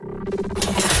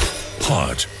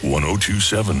Hot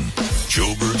 1027.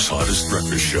 Joburg's hottest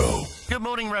breakfast show. Good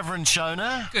morning, Reverend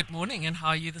Shona. Good morning, and how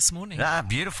are you this morning?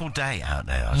 Beautiful day out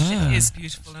there. It is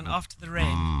beautiful, and after the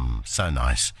rain. So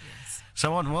nice. Yes.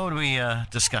 So what are we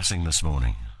discussing this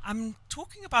morning? I'm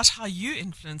talking about how you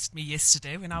influenced me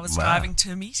yesterday when I was Wow. driving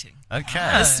to a meeting.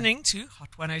 Okay. Listening to Hot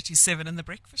 1027 and The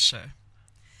Breakfast Show.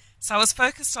 So I was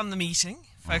focused on the meeting,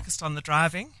 focused on the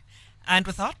driving, and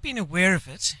without being aware of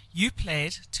it, you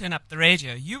played Turn Up the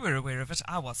Radio. You were aware of it,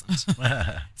 I wasn't.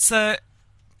 So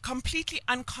completely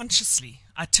unconsciously,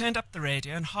 I turned up the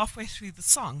radio, and halfway through the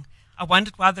song, I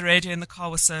wondered why the radio in the car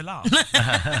was so loud.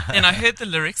 Then I heard the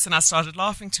lyrics, and I started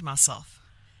laughing to myself.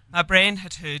 My brain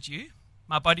had heard you.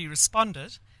 My body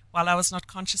responded, while I was not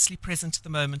consciously present to the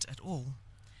moment at all.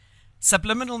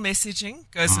 Subliminal messaging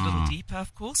goes a little deeper,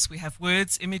 of course. We have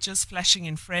words, images flashing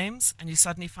in frames, and you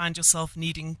suddenly find yourself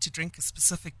needing to drink a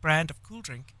specific brand of cool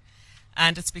drink.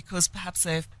 And it's because perhaps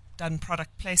they've done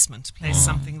product placement, placed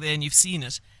something there and you've seen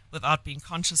it without being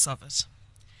conscious of it.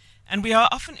 And we are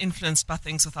often influenced by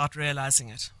things without realizing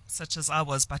it, such as I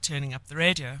was by turning up the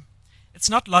radio. It's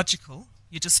not logical,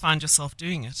 you just find yourself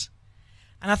doing it.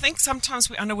 And I think sometimes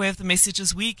we're unaware of the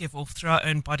messages we give off through our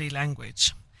own body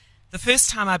language. The first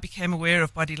time I became aware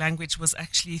of body language was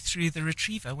actually through the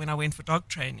retriever when I went for dog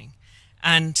training.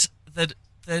 And the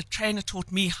trainer taught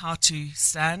me how to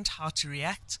stand, how to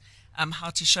react, how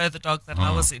to show the dog that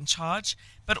I was in charge,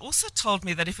 but also told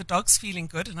me that if a dog's feeling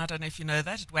good, and I don't know if you know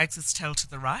that, it wags its tail to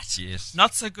the right, Yes.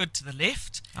 not so good to the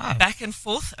left, back and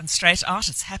forth and straight out,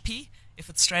 it's happy. If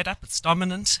it's straight up, it's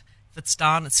dominant. If it's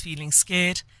down, it's feeling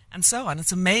scared, and so on.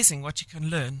 It's amazing what you can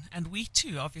learn. And we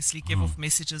too obviously give off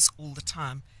messages all the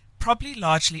time, probably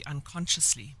largely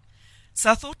unconsciously.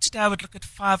 So I thought today I would look at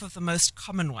 5 of the most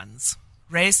common ones.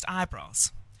 Raised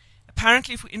eyebrows.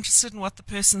 Apparently, if we're interested in what the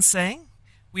person's saying,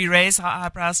 we raise our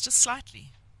eyebrows just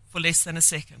slightly for less than a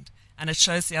second, and it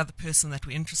shows the other person that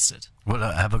we're interested. Well,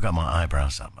 have I got my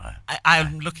eyebrows up?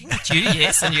 I'm looking at you,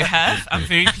 yes, and you have. I'm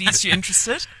very pleased you're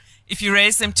interested. If you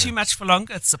raise them too much for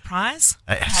longer, it's surprise.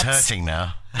 It's Perhaps- hurting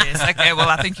now. Yes, okay, well,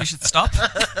 I think you should stop.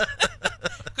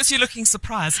 Because you're looking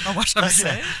surprised by what I'm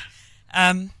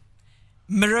saying.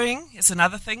 Mirroring is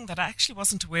another thing that I actually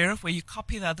wasn't aware of, where you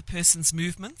copy the other person's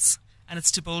movements, and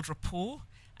it's to build rapport,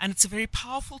 and it's a very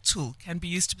powerful tool, can be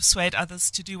used to persuade others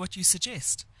to do what you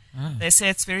suggest. They say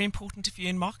it's very important if you're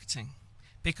in marketing,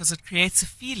 because it creates a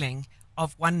feeling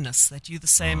of oneness, that you're the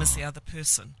same as the other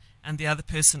person, and the other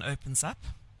person opens up.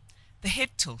 The head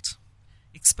tilt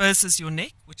exposes your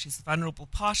neck, which is the vulnerable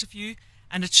part of you,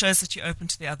 and it shows that you're open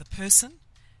to the other person.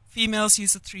 Females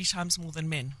use it 3 times more than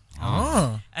men.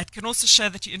 It can also show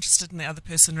that you're interested in the other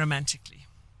person romantically.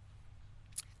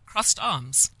 Crossed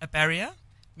arms, a barrier,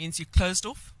 means you're closed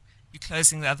off, you're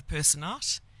closing the other person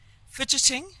out.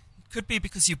 Fidgeting could be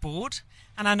because you're bored.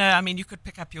 And I know, you could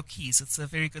pick up your keys. It's a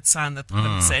very good sign that the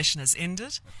conversation has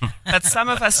ended. But some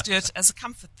of us do it as a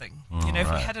comfort thing. If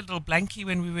we had a little blankie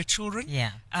when we were children,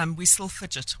 we still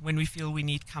fidget when we feel we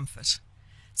need comfort.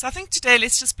 So I think today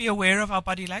let's just be aware of our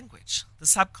body language, the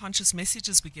subconscious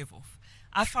messages we give off.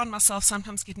 I found myself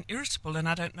sometimes getting irritable, and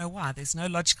I don't know why. There's no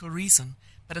logical reason,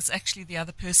 but it's actually the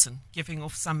other person giving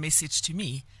off some message to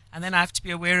me, and then I have to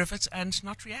be aware of it and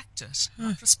not react to it,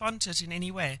 not respond to it in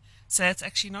any way. Say it's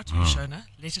actually not you, Shona.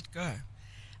 Let it go.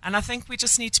 And I think we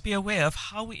just need to be aware of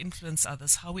how we influence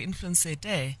others, how we influence their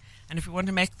day, and if we want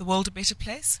to make the world a better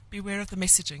place, be aware of the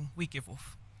messaging we give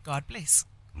off. God bless.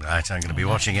 Right, I'm going to be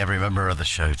watching every member of the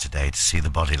show today to see the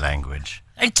body language.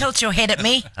 Don't tilt your head at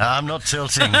me. I'm not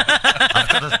tilting.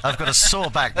 I've got a sore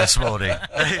back this morning.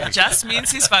 Just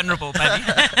means he's vulnerable, buddy.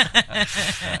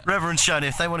 Reverend Shona,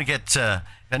 if they want to get, if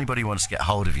anybody wants to get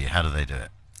hold of you, how do they do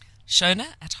it? Shona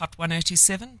at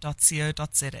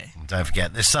hot1027.co.za. And don't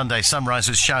forget, this Sunday, Sunrise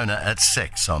with Shona at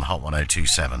 6 on Hot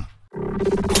 1027.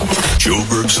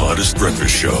 Joburg's hottest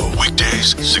breakfast show.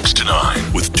 Weekdays 6 to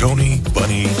 9 with Tony,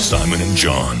 Bunny, Simon, and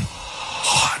John.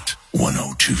 Hot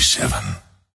 1027.